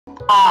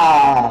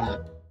Ah,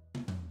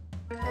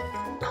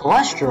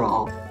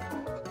 cholesterol.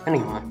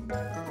 Anyway,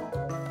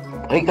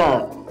 wake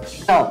up,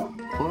 wake up,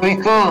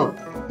 wake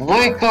up,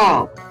 wake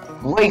up,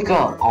 wake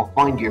up. I'll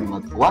find your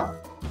mother. What?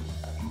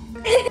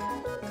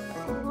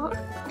 What?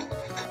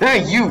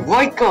 Hey, you,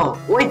 wake up,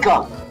 wake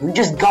up. We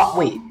just got,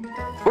 wait,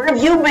 where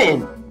have you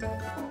been?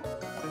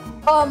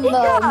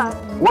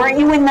 Weren't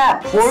you in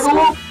that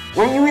portal?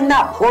 Were you in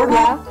that portal?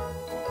 Yeah.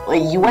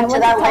 Like, you went to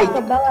that,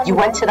 like, you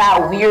went to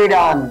that weird,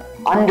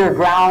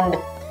 underground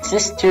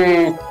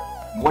sister,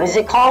 what is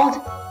it called?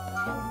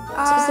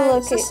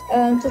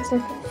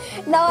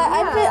 No,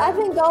 I've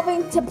been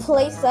going to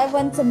places. I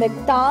went to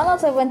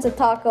McDonald's. I went to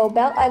Taco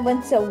Bell. I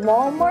went to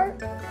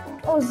Walmart.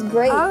 It was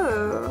great.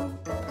 Oh,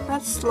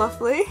 that's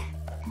lovely.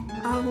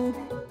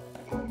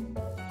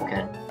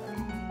 Okay.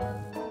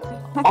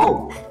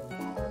 Oh.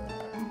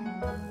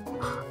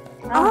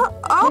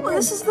 Oh,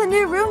 this is the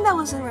new room that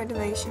was in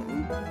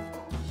renovation.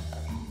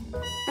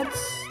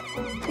 It's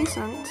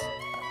decent.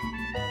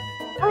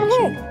 Oh,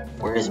 hey.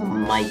 Where's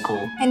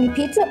Michael? Any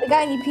pizza? We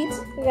got any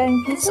pizza? We got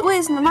any pizza? So wait,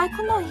 is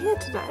Michael not here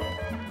today?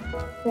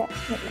 Yeah.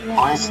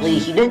 Honestly,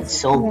 he did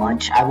so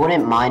much. I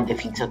wouldn't mind if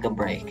he took a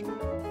break.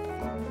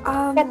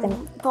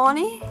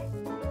 Bonnie?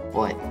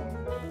 What?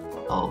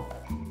 Oh.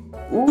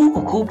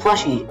 Ooh, cool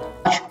plushie.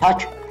 Touch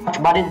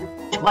button.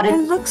 Touch button.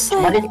 It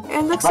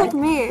looks like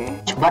me.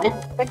 Touch button.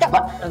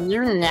 Can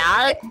you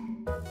not?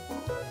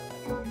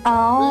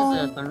 Oh.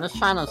 Jesus, I'm just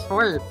trying to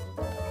sleep.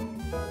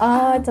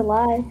 Oh, it's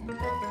alive.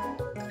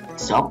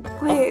 So.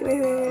 Wait.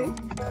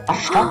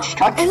 Touch.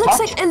 It looks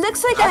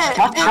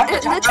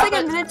like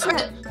a miniature.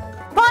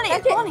 Bonnie,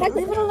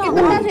 leave it alone.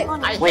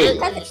 Bonnie. Wait.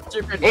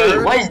 Stupid Hey,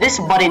 bird. what does this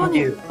button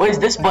do? What does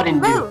this button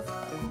do? Move.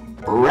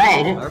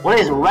 Red? What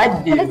does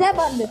red do? What does that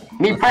button do?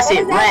 Me press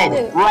it. Red.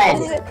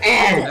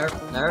 And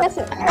Press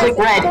it. click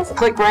red.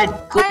 Click red.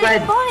 Click Hey,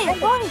 red.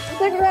 Bonnie.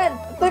 Click red.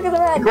 Click the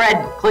red. Click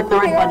red. Click the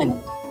red button.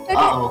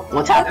 Uh-oh.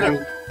 What's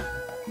happening?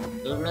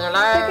 Leave me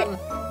alone.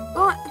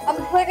 I'm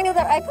clicking the.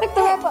 I clicked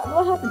the red button.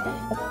 What happened?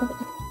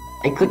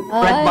 I clicked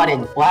the red button.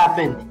 What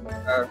happened?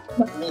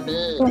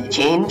 Maybe. Did it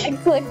change? I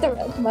clicked the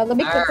red. Let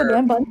me click the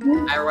red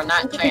button. I will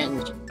not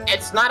change.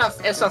 It's not a.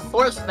 It's a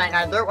force thing.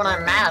 I do it when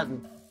I'm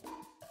mad.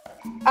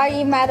 Are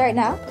you mad right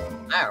now?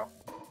 No.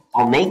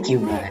 I'll make you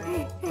mad.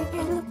 Hey,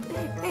 look.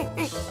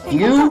 Hey.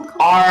 You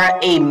are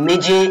a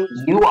midget.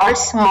 You are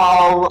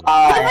small. Leave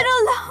it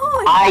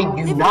alone. I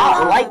do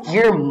not like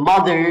your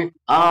mother.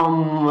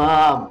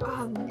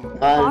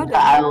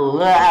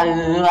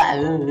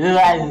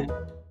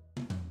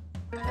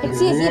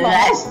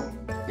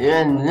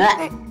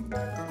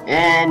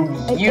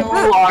 And you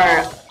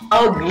are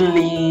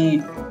ugly.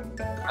 You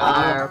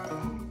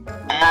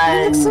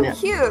And look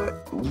so cute.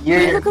 You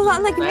you're look a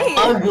lot like me.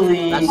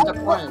 ugly. That's the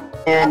point.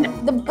 And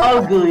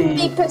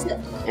ugly.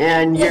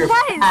 And you're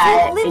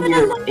fat.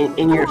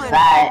 And you're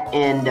fat.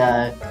 And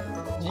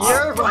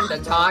You're going to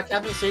talk.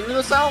 Have you seen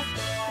yourself?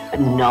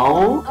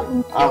 no.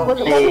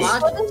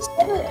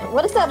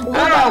 What does that blue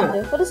button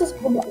do? What does this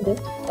blue button do?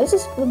 What does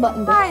this blue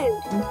button do? Hi.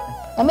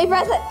 Let me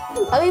press it.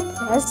 Let me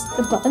press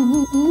the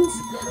buttons.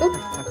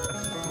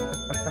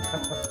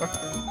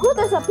 Ooh,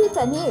 there's a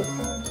pizza in here.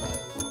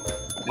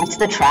 It's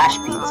the trash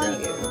pizza.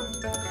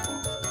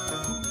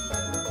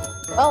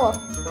 Oh.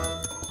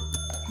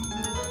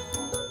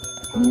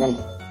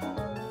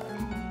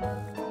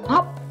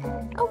 Hop.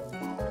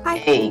 Hi.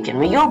 Hey, can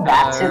we go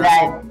back to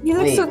that? You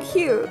look Wait, so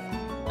cute.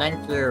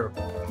 Thank you.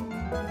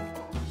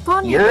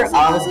 Bonnie, you're listen.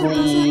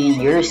 ugly.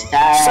 You're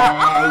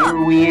sad.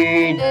 You're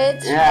weird.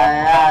 It's You're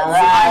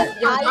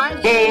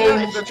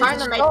trying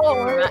to make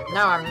me mad.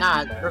 No, I'm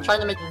not. You're trying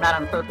to make me mad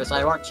on purpose.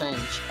 I won't change.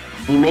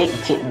 You make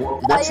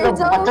what does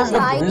the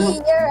blue?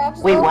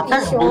 Wait, what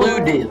does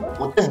blue do?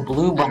 What does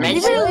blue It button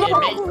makes, do? it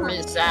makes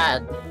me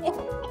sad.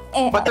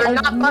 But they're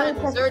not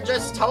buttons. They're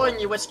just telling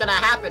you what's gonna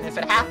happen if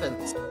it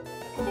happens.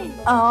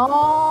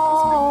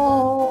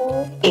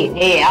 Oh.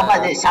 Hey, how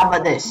about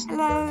this?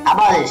 Hello. How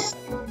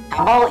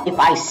about if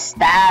I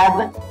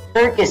stab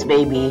Circus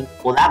Baby?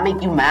 Will that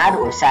make you mad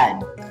or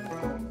sad?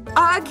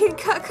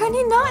 Can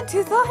you not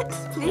do that,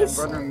 please?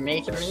 You're gonna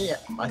make me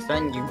a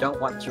thing you don't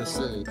want to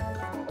see.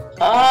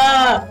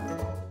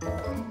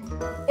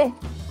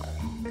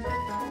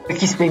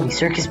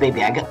 Circus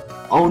Baby, I got.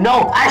 Oh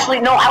no! Actually,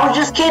 no, I was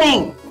just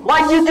kidding!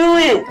 Why'd you do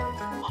it?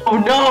 Oh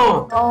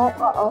no!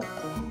 Oh,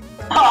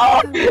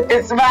 Oh,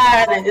 it's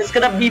mad! It's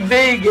gonna be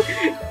big!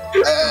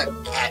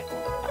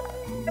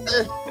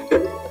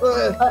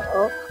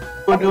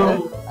 Oh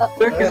no!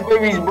 Circus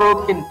Baby's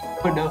broken!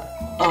 Oh no!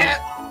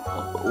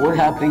 What's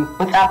happening?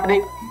 What's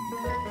happening?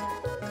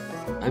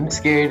 I'm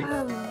scared.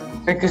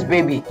 Circus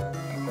Baby,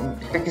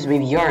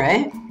 you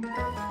alright?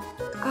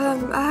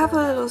 I have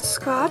a little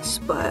scotch,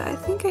 but I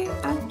think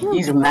I'm doing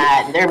He's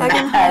mad. They're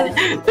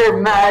mad. They're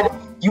mad.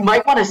 You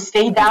might want to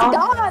stay down.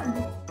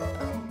 gone.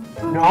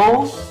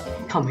 No,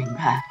 coming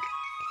back.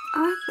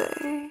 Are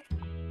they?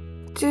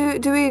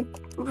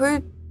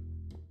 Where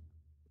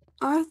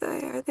are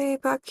they? Are they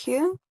back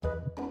here?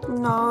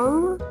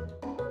 No.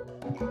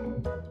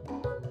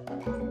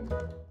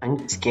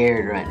 I'm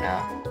scared right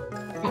now.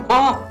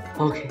 Oh,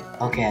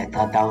 okay, I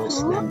thought that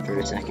was them for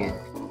a second.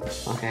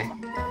 Okay.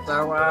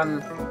 So,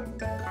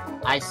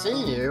 I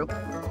see you.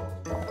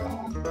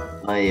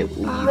 Wait,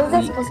 What is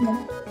that supposed to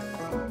mean?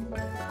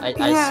 I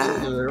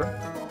see you.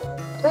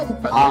 Wait,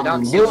 But you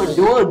don't see me.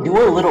 do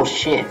a little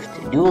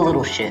shift. Do a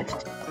little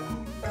shift.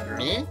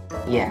 Me?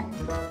 Yeah.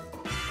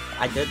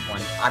 I did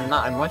one.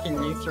 I'm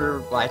looking you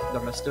through, like, the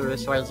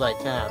mysterious ways I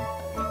can.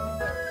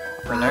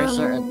 For no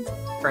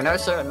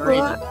certain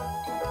reason.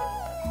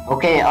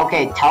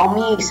 Okay, tell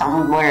me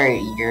somewhere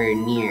you're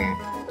near.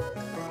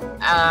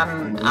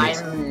 I'm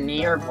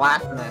near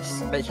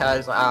blackness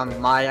because,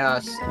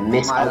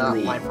 Miss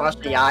Ugly. my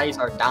bushy eyes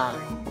are dying.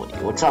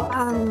 What's up?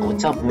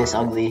 What's up, Miss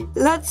Ugly?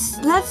 Let's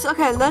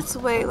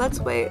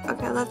wait.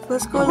 Okay,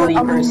 let's go Ugly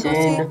look.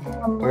 person.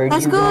 Where'd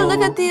Let's you go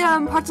look at the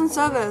parts and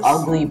service.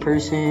 Ugly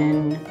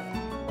person.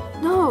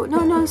 No,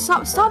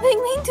 stop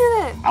being mean to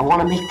it. I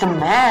want to make them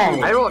mad.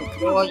 I will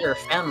kill your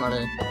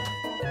family.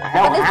 I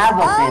don't have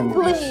a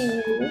family.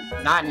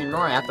 ugly. Not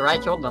anymore, after I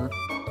killed them.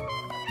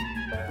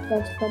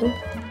 That's funny.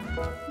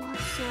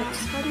 What's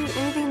this?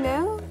 Anything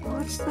new?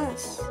 What's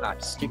this?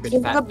 That stupid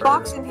Is fat The bird.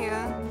 box in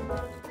here.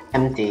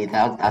 Empty.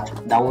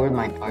 That were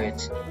my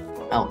parts.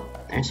 Oh,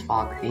 there's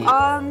Foxy.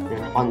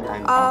 There's a fun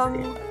time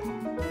Foxy.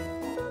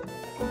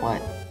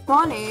 What?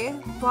 Bonnie,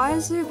 why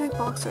is there a big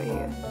box right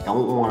here?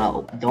 Don't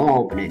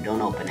open it. Don't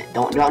open it.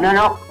 No. Don't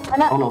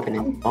open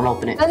it. Don't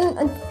open it.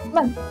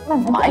 Come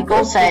on.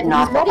 Michael said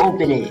not to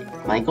open it.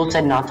 Michael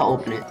said not to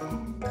open it.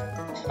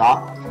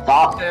 Stop.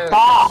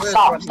 I'm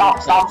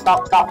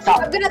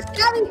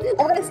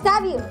gonna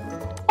stab you.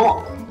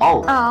 Oh.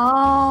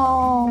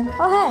 Oh.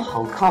 Okay.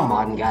 Oh, come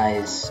on,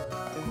 guys.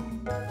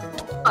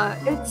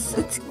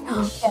 It's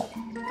Yeah.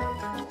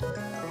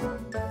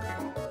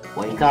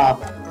 Wake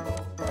up.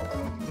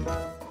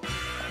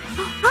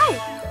 Hi.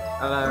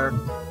 Hello.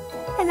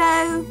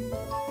 Hello.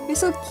 You're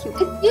so cute.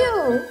 It's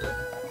you.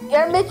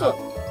 You're a midget.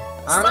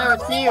 Oh no,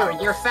 it's you!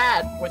 You're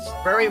fat with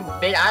very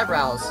big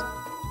eyebrows.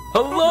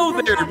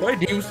 Hello there, my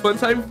name's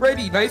Funtime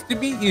Freddy. Nice to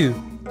meet you.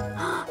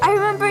 I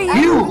remember you.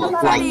 You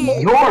look like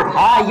you're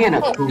high in a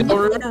I don't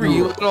remember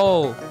you at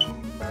all.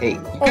 Hey,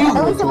 you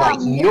look like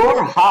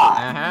you're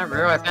high.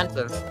 Real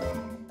offensive.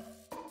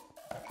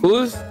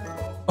 Who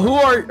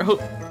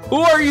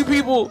are you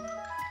people?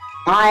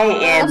 I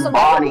am Also,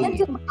 Bonnie, look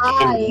into my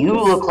and eyes. you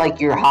look like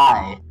you're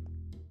high.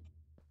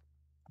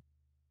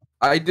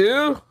 I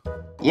do?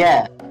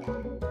 Yeah.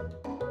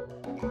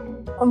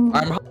 I'm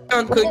high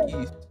on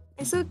cookies.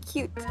 You're so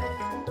cute.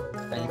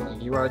 Thank you.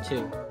 You are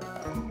too.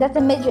 That's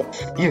a midget.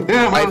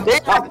 My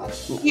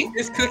favorite eat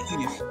is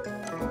cookies.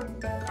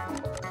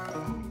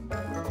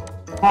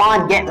 Come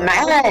on, get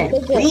mad,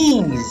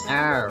 please.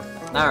 No.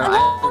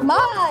 Come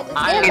on,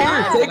 I- get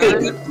mad. Take a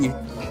cookie.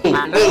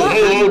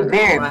 Hey,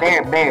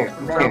 bear.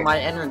 From my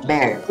energy.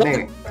 Bear.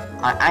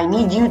 I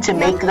need you to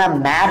make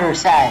them mad or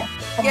sad.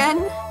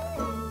 Again?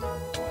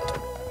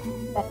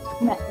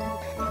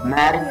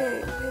 Mad?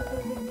 Wait.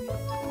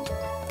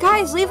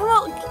 Guys, leave her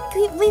alone.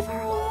 Leave her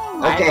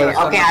alone. Okay, I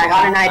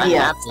got an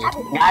idea.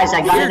 Guys,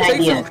 I got Here, an take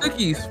idea. some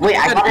cookies. Wait,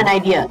 I got an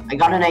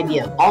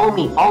idea. Follow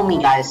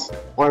me, guys.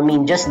 Or I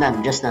mean, just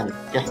them. Yeah,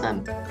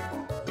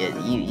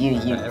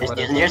 you.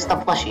 Okay, Just the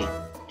plushie.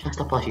 Just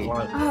the plushie.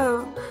 What?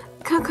 Oh,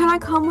 can I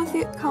come with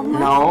you? Come with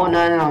No,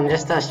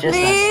 just us.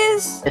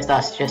 Please. Just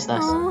us.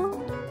 Oh.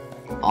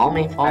 Follow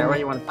me. Alright, what do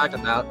you want to talk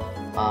about?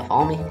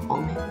 Follow me.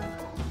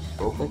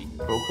 Real quick.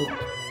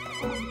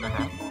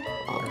 Uh-huh.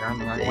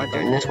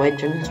 Turn this way.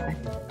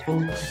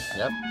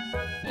 Yep.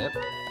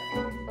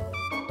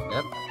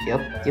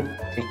 Yep.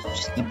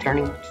 Just keep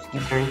turning.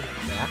 Yeah.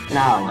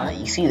 Now,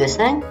 you see this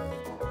thing?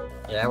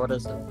 Yeah, what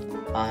is it?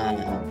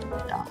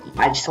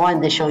 I just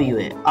wanted to show you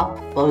it up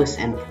close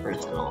and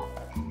personal.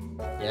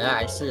 Yeah,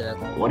 I see it.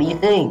 What do you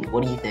think?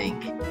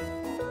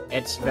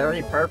 It's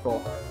very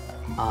purple.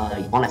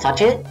 You want to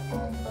touch it?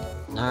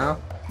 No?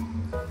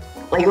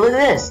 Like, look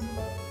at this.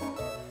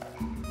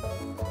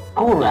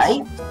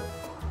 Alright.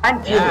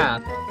 Yeah.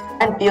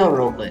 And feel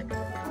real quick.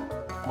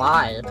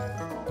 Why?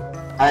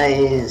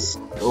 Okay,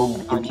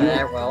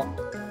 well.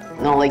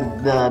 No, like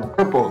the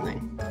purple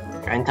thing.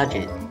 Try and touch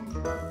it.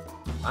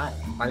 Why?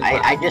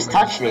 I just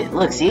touched it.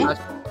 Look, see? Touch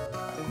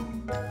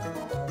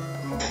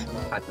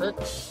it?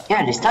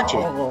 Yeah, just touch it.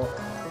 Oh,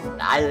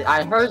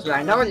 I heard you.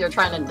 I know what you're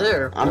trying to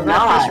do. I'm You're gonna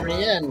not. push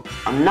me in.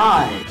 I'm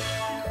not.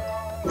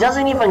 It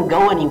doesn't even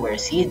go anywhere.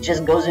 See, it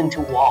just goes into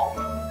a wall.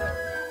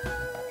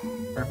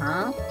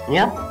 Uh-huh.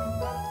 Yep.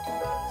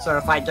 So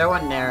if I go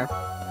in there,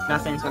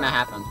 nothing's gonna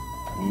happen.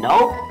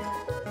 Nope.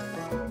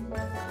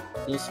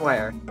 You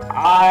swear.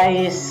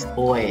 I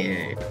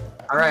swear.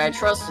 Alright, I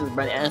trust you,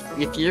 but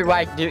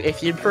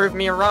if you prove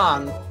me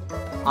wrong,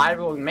 I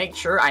will make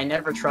sure I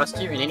never trust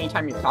you, and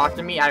anytime you talk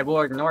to me, I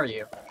will ignore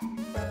you.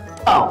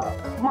 Oh,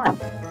 come on.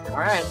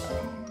 Alright.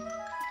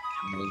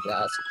 I'm gonna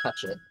just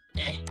touch it.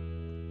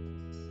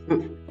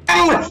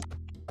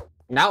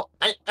 No.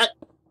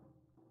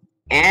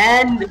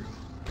 And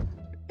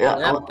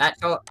Yep, that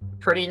felt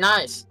pretty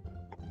nice.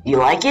 you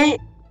like it?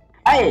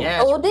 I Quiet.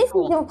 Yeah, Oh, it's this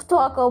cool. is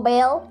Taco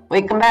Bell.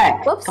 Wait, come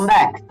back. Whoops. Come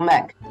back. Come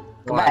back.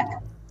 Come What?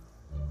 back.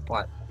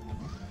 What?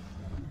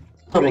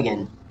 Do it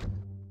again.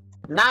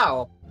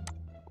 Now.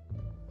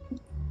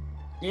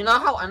 You know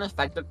how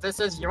ineffective this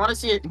is? You wanna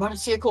see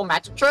a cool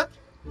magic trick?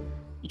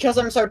 Because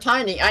I'm so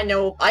tiny, I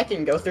know I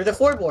can go through the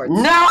floorboards.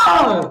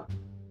 No!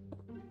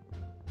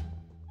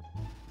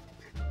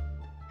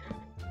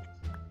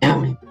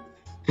 Damn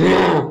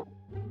it.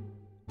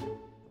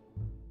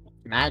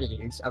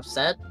 Maddie's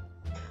upset.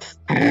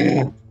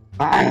 I'm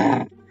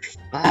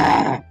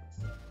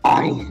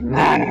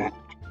mad.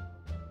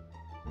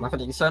 Why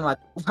do you sound like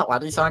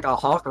a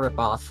Hulk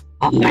ripoff?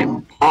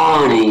 I'm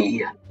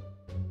Bonnie.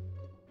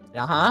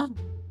 Uh-huh.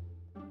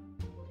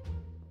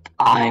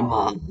 I'm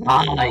a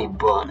high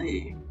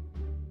bunny.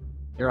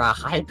 You're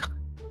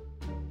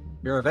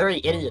a very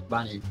idiot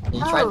bunny. You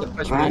tried to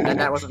push me and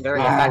that wasn't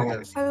very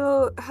effective.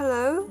 Hello.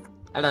 Hello.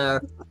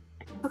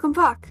 Welcome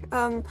back.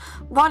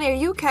 Bonnie, are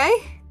you okay?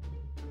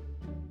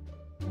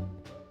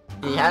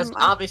 He has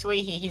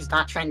obviously he's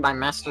not trained by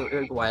Master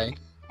Uruguay.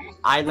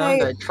 I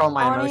learned to control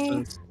my Bonnie.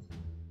 emotions.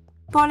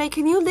 Bonnie,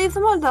 can you leave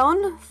them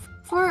alone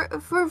for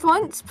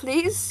once,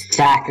 please?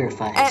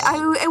 Sacrifice.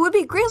 It would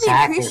be greatly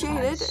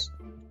appreciated. Sacrifice.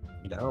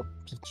 No.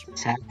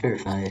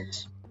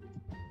 Sacrifice.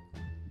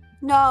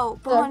 No,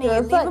 Bonnie,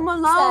 leave them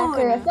alone.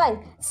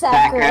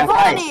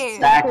 Sacrifice.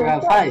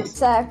 Sacrifice.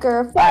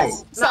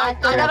 Sacrifice. No, I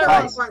got a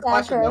really important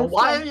question though.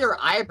 Why are your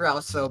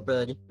eyebrows so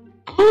big?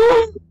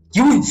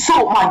 You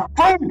insult my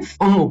friend!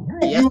 I'm gonna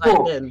beat Yes, you I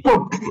up! did. I'm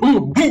gonna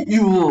beat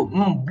you up! I'm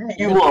gonna beat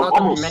you You've up!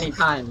 insulted I'm me gonna many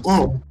times. I'm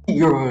gonna beat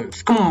your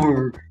ass! Come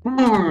here! Come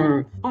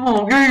here! I'm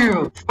gonna get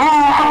you!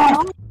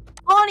 Ah!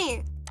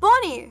 Bonnie.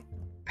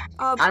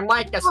 I'm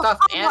like a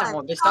stuffed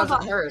animal. This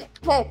doesn't hurt.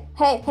 Hey.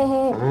 Ah.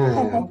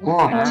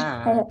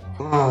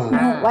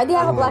 Why do you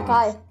have a black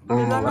eye? Do I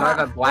have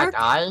a black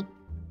eye?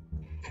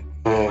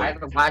 I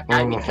have a black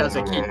eye because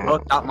a kid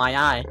poked out my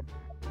eye.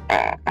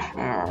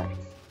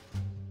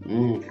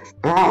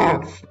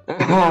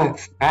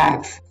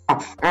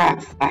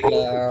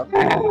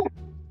 Hello.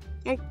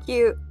 You're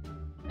cute.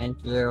 Thank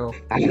you.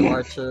 You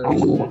are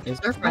too. Is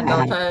your friend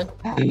okay?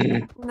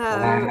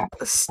 No.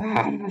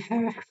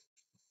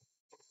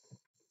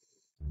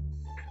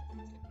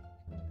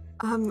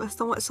 Someone was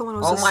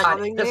Oh just my god,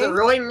 stabbing does me. it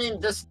really mean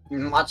this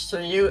much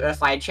to you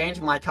if I change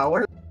my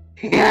color?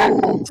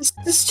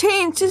 Just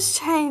change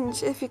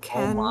if you Oh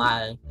can.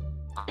 my.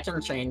 I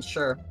can change,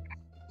 sure.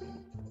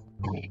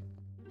 Okay,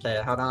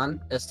 hold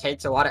on. This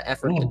takes a lot of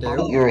effort to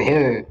do. Your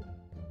hair.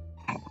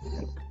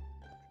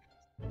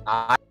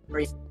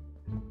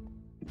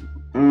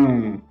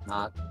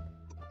 Not.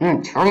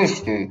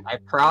 Tasty. I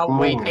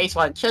probably taste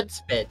like kid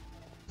spit.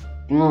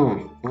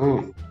 God,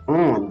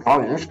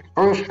 this is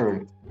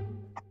tasty.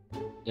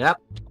 Yep.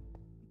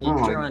 Keep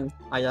chewing,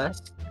 I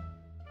guess.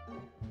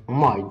 Oh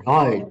my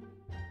god.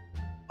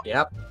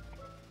 Yep.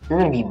 You're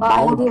gonna be I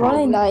bald. need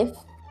one knife.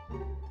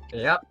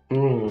 Yep.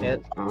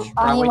 It I need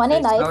probably one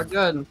tastes so knife.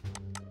 good.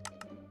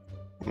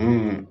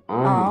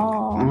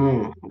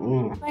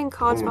 Playing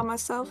cards by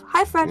myself.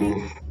 Hi,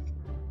 Freddy.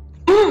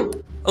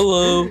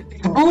 Hello.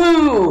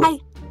 Blue! Hi.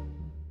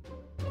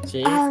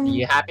 See? Are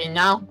you happy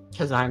now?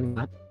 Cause I'm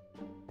not.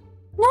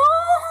 No.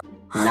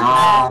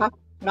 Nah.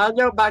 Now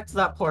go back to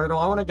that portal.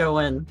 I wanna go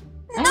in.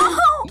 No.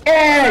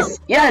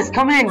 Yes,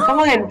 come in,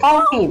 follow me.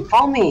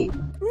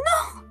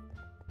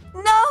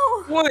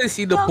 No. Want to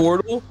see the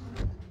portal?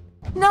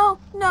 No.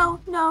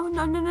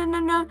 Come in,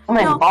 No. Can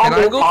I go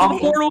to the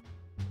portal?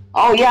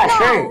 Oh yeah,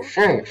 No.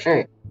 sure.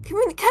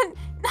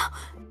 No.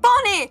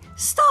 Bonnie,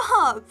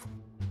 stop.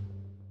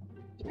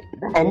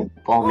 And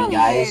follow me,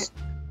 guys.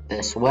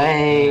 This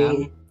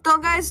way.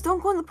 Don't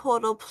go in the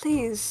portal,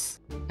 please.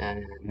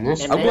 And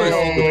this And I'm gonna see the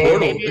way. portal.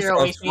 maybe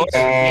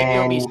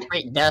it'll be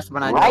straight death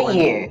when I Right go in.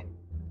 here.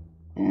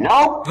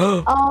 Nope.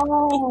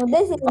 Oh,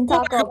 this isn't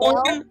Taco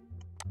Bell.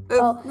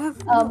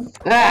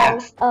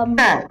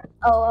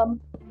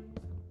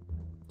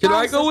 Can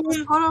I go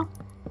in? Portal.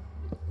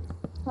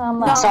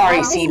 Sorry,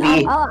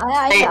 CB.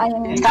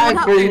 It's time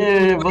for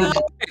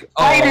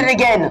light it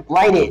again.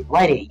 Light it.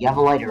 You have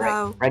a lighter, right?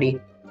 No. Ready,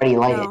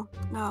 light it.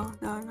 No.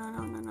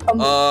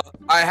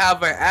 I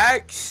have an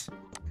axe.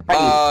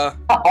 Ready.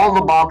 All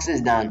the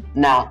boxes done.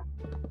 Now.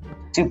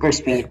 Super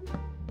speed.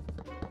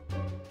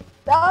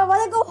 I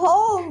want to go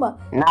home.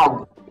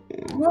 Now.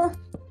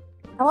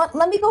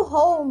 Let me go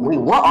home. Wait,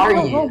 what are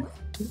you?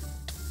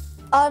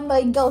 I'm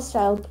a ghost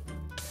child.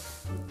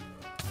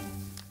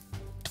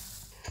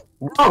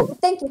 Go.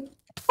 Thank you.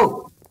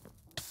 Oh.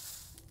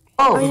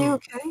 Are you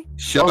okay?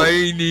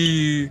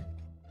 Shiny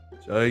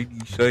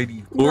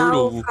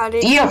portal. No,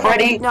 Freddy. See ya,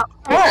 Freddy. No,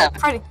 Yeah.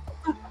 Freddy.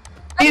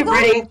 See you,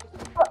 Freddy.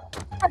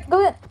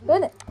 Go in. Go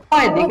in.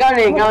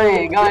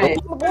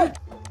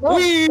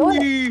 Whee!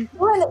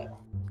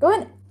 Go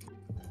in.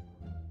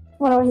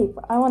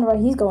 I wonder where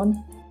he's going.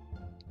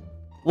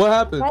 What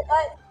happened?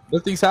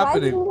 Nothing's Why is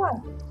he happening.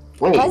 gone?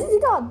 Wait. Why is he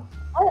gone?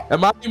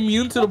 Am I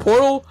immune to the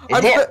portal?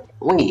 Wait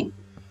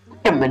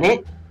a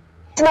minute.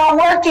 It's not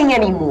working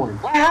anymore.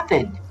 What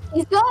happened?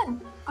 He's gone.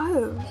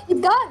 Oh. He's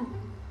gone.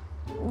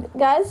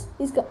 Guys,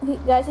 he's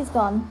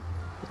gone.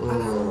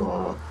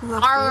 Ugh.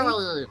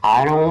 Harley!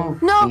 I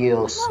don't No.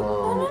 feel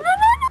so.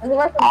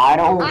 No. I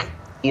don't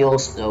feel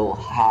so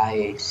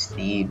high,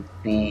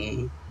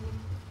 Stevie.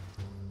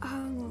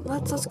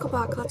 Let's go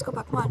back. Let's go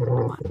back. Come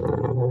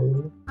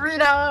on.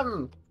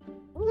 Freedom!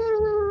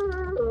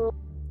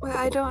 Wait,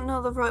 I don't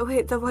know the right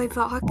way. The way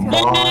back.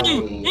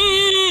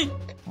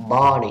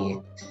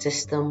 Bonnie,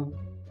 system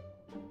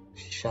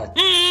shut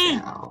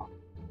down.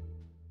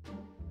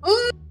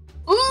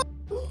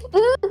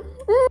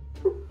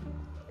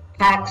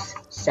 Tax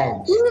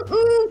sense.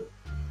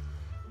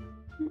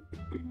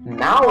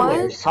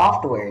 Malware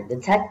software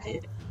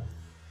detected.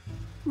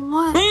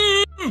 What?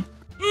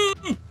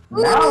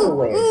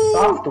 Malware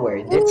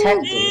software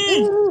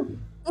detected.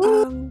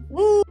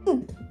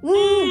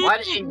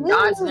 What in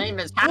God's name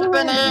is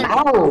happening?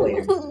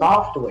 Malware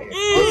software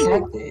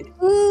detected.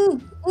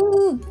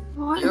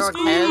 What You is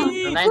okay?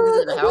 going on? Do they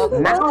need help?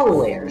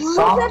 Malware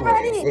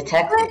software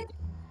detected.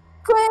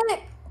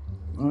 Quick!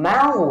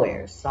 Malware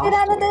out of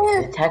software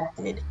there.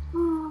 detected.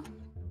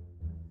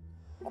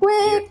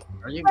 Quick!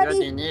 Are you good?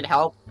 Do you need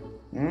help?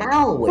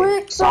 Malware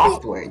Quick,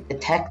 software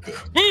detected.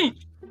 Get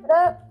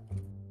up!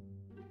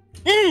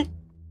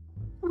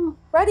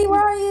 Freddy,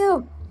 where are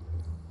you?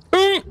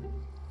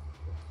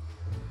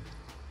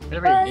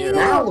 What are you?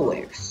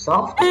 Malware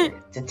software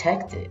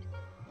detected.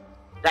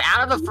 Get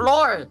out of the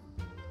floor!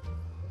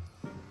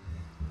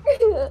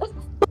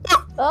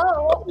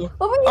 Oh,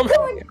 what were you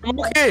doing? I'm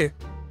okay.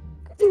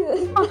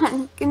 Hey,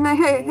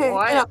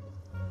 What? get up.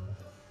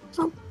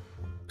 So,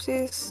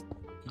 please.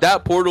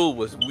 That portal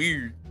was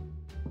weird.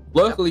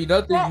 Luckily,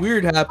 nothing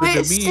weird happened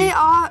Wait, to me. stay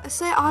out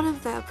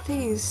of there,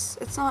 please.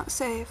 It's not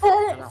safe.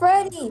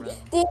 Freddy,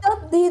 do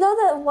you know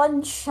that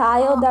one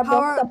child that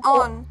broke Power the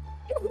portal? on.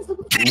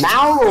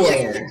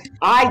 Malware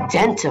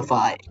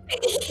identified.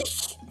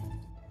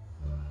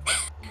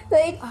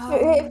 Hey,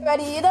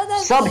 Freddy, you know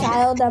that Subject.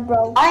 child that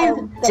broke the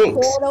portal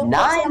for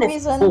some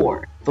reason?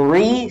 569437777.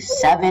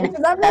 For some reason,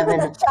 the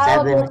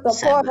child broke the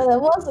portal. It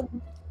wasn't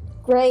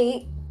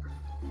great.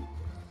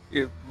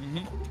 Yeah,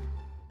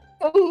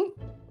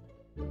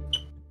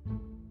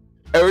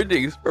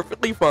 Everything's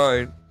perfectly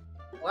fine.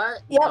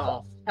 What Yep.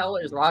 the hell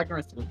is wrong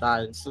with you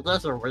guys? So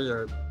those are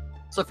weird.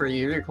 Except for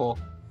you, you're cool.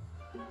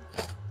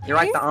 You're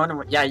like the only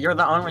one. Yeah, you're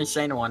the only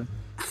sane one.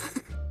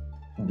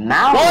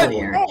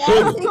 Malware Hey, I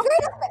hidden. see great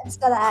offense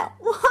to that.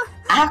 What?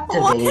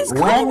 Activate What is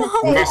when going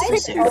on?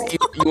 necessary.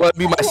 You want to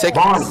be my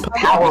second? Bonnie,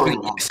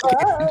 powering up.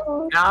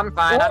 Oh. No, I'm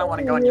fine. I don't want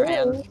to go in your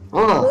hands.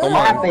 Ugh, what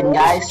happened,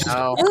 guys?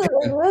 No.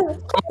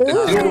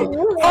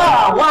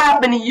 Ah, what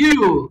happened to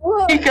you?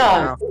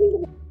 Because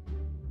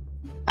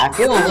I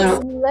feel a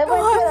little.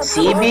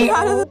 CB,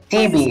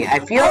 I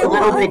feel a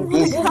little bit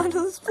dizzy. Out of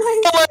this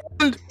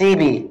place.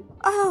 CB,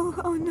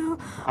 Oh no.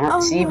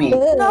 CB,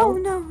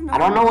 No. I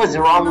don't know what's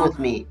wrong with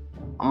me.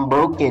 I'm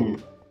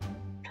broken.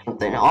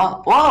 Something.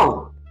 Oh,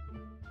 whoa!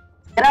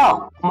 Get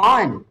out! Come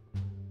on!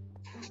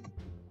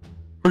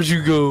 Where'd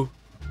you go?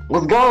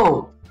 Let's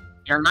go!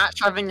 You're not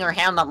shoving your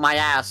hand up my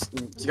ass.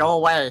 Go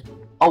away.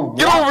 Oh,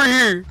 Get what? over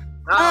here!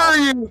 Where are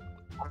you?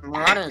 I'm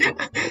running.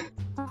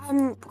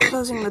 I'm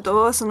closing the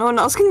door so no one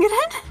else can get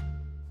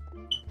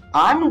in.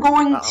 I'm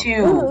going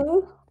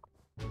to.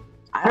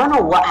 I don't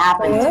know what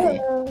happened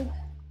today.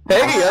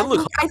 Hey, I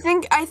look. I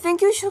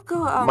think you should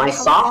go. My power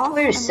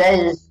software off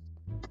says.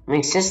 My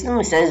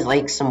system says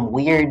like some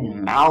weird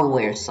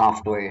malware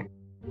software.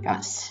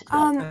 Yes,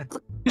 and,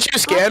 Did you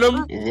scan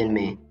them? is in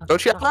me.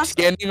 Don't you have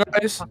scanning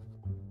eyes?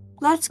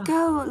 let's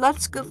go.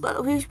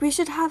 We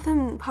should have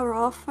him power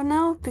off for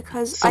now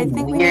because I Some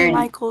think we weird- need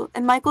Michael,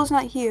 and Michael's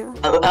not here.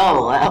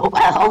 Hello.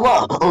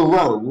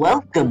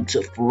 Welcome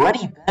to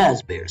Freddy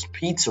Fazbear's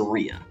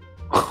Pizzeria.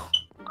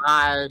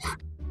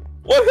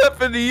 What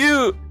happened to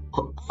you?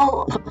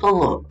 Oh,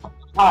 hello.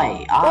 Hi,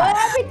 What I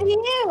happened to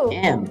you?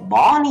 am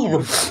Bonnie the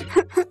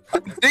I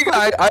think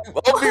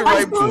I'll be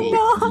right back.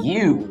 If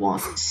you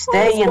want to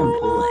stay and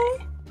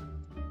play.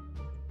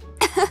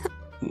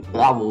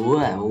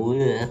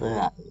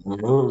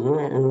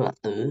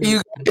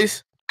 You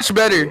guys, much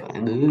better.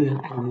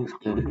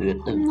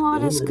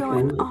 What is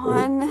going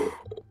on?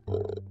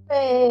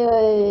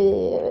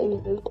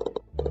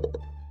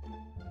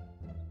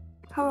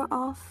 Power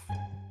off.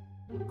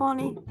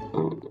 Bonnie.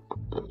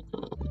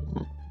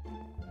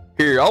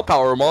 Here, I'll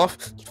power him off.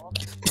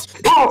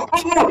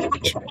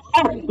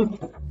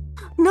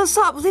 No,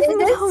 stop. Leave him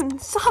Is this- alone.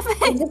 Stop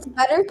Is it. this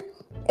better?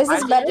 Is Why this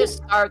did you better? just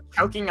start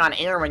choking on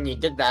air when you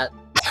did that?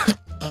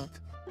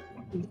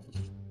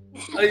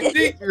 I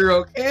think you're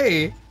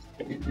okay.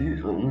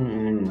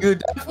 You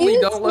definitely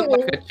You don't look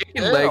like a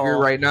chicken legger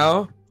right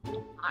now.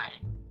 Hi.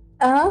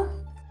 I'm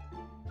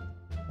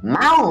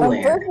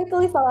Malware.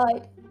 perfectly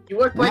fine. You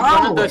look like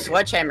one of those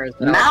sledgehammers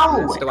that I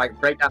Malware. used to like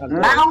break down a door.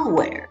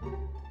 Malware.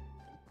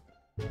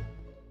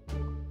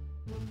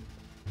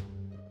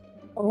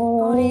 Oh,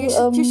 Bonnie,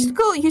 you should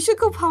go. You should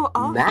go power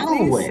off.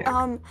 Please.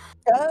 Malware.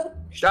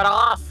 Shut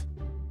off!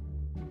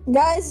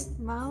 Guys,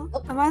 Mal.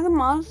 Am I the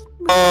mouse?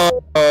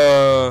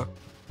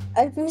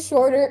 I feel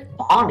shorter.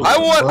 Bonnie, I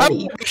want-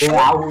 buddy,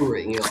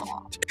 flowering.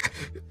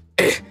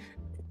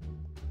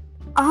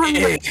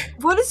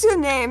 What is your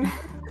name?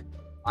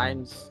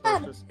 I'm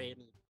social spade.